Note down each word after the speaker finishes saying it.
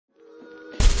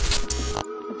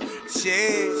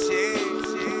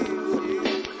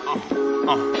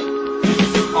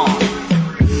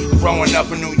Growing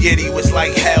up in New Yiddy was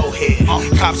like hell here.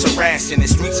 Cops harassing, the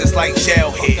streets is like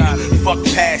jail here. Fuck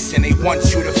passing, they want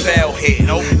you to fail here.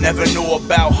 Never knew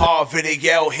about Harvard, they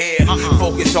yell here.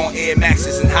 Focus on Air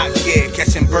Maxes and hot gear.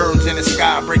 Catching birds in the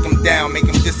sky, break them down, make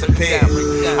them disappear.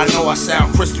 I know I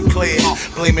sound crystal clear.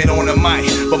 Blame it on the mic,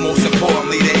 but most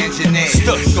importantly the engineer.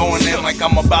 Going in like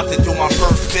I'm about to do my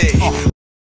first bid.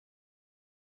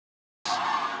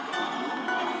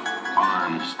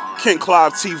 King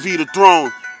Clive TV, the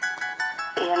throne.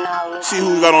 See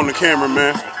who we got on the camera,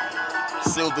 man.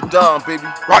 Silv the Don, baby.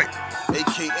 Right.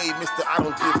 AKA Mr. I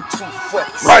don't give two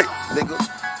fucks. Right. Nigga.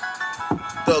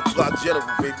 Thug Block General,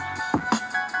 baby.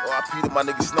 R.I.P. to my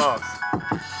nigga Snars.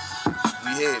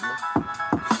 We here, man.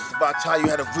 It's about time you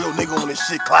had a real nigga on this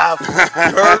shit, Clive. You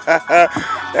heard?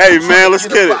 Hey, man, let's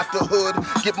get it. Out the hood,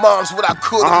 get moms what I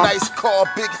could. A nice car,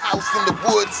 big house in the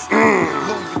woods.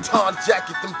 Louis Vuitton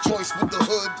jacket, them joints with the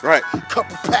hood. Right.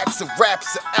 Couple packs of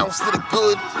raps, an ounce of the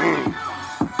good.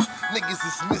 Niggas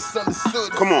is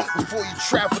misunderstood. Come on. Before you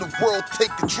travel the world,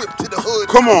 take a trip to the hood.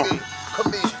 Come on.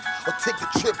 Come in. Or take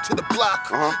a trip to the block.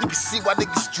 You can see why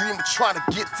niggas dream of trying to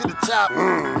get to the top.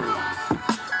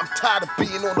 I'm tired of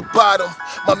being on the bottom.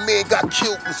 My man got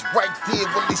killed, was right there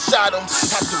when they shot him.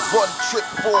 Had to run, trip,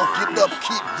 fall, get up,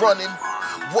 keep running.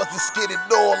 Wasn't scared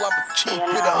at all, I'ma keep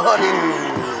it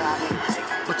 100.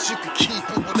 But you can keep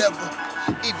it whatever.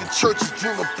 Even churches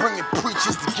dream of bringing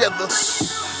preachers together.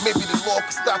 Maybe the law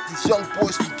could stop these young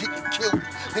boys from getting killed.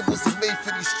 They wasn't made for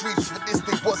these streets, for this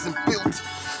they wasn't built.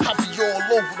 I be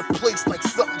all over the place like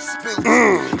something spilled.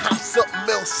 I'm something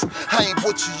else, I ain't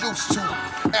what you used to.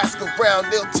 Ask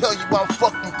around, they'll tell you I'm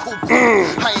fucking cool.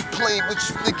 I ain't playing with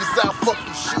you niggas, I'll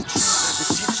fucking shoot you. The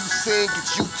shit you saying get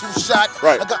you two shot.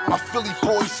 Right. I got my Philly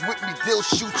boys with me, they'll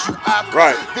shoot you out.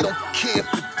 Right. They don't care if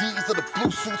the D's or the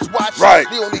blue suits watch. Right.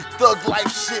 They on they thug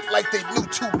life shit like they knew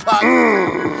Tupac.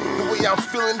 The way I'm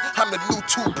feeling, I'm the new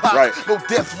Tupac. Right. No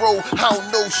death row, I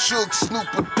don't know Suge, Snoop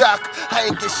or Doc. I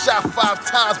ain't get shot 5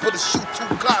 times, but I shoot 2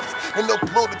 cops and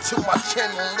upload it to my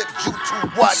channel and let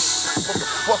YouTube watch.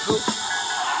 Motherfucker.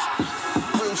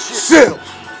 Real shit. Silv.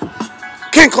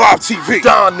 King Clive TV.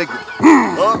 Don nigga.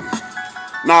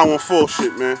 914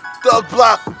 shit, man. Thug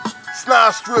Block.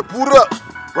 Snide Strip. What up?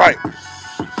 Right.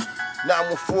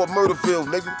 914 Murderville,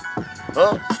 nigga.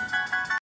 Huh?